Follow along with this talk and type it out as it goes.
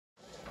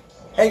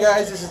Hey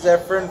guys, this is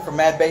Efren from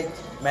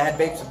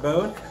Madvapes of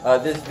Boone.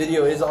 This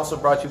video is also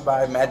brought to you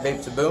by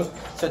Madvapes of Boone.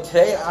 So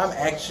today I'm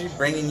actually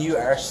bringing you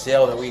our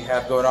sale that we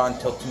have going on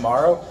until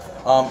tomorrow.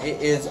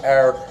 It is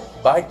our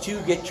buy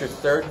two, get your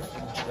third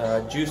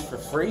juice for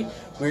free.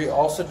 We're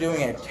also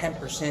doing a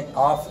 10%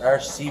 off our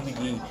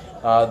CBD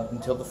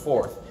until the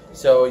 4th.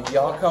 So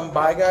y'all come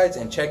by guys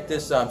and check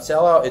this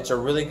sale out. It's a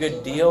really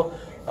good deal.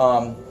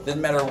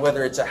 Doesn't matter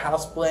whether it's a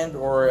house blend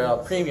or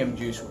a premium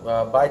juice.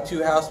 Buy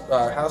two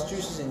house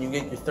juices and you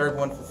get your third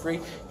one for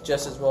free,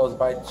 just as well as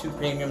buy two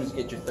premiums,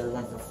 get your third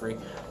one for free.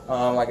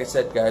 Like I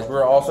said, guys,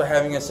 we're also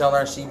having a sale on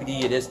our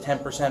CBD. It is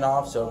 10%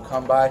 off, so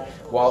come by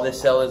while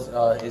this sale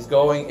is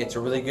going. It's a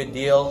really good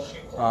deal.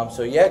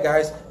 So yeah,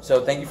 guys.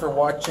 So thank you for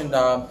watching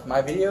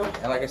my video.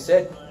 And like I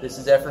said, this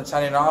is Efren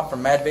signing off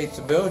from Madvapes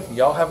of Boone.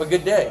 Y'all have a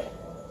good day.